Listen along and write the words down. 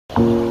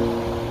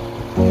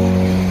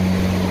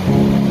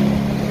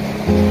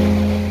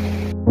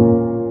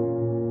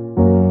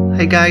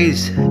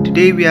guys,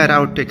 today we are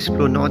out to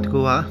explore North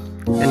Goa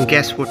and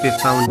guess what we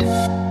found?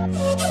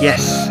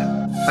 Yes,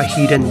 a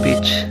hidden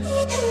beach.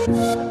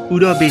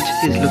 Uddo beach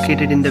is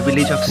located in the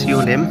village of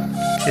Siolim.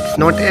 It's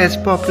not as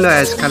popular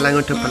as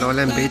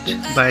Palolam beach,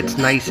 but it's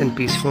nice and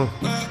peaceful.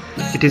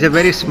 It is a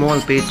very small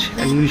beach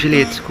and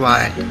usually it's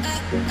quiet.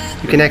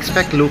 You can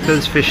expect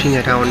locals fishing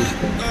around.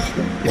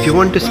 If you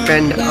want to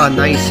spend a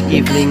nice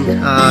evening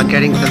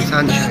getting some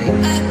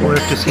sunshine or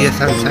to see a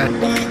sunset,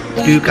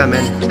 do come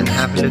in and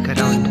have a look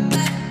around.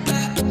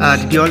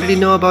 Did you already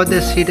know about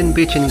this hidden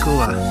beach in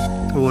Goa?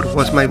 Or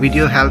was my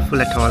video helpful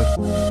at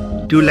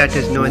all? Do let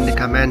us know in the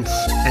comments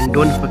and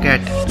don't forget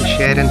to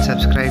share and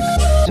subscribe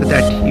so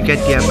that you get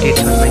the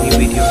updates on my new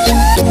video.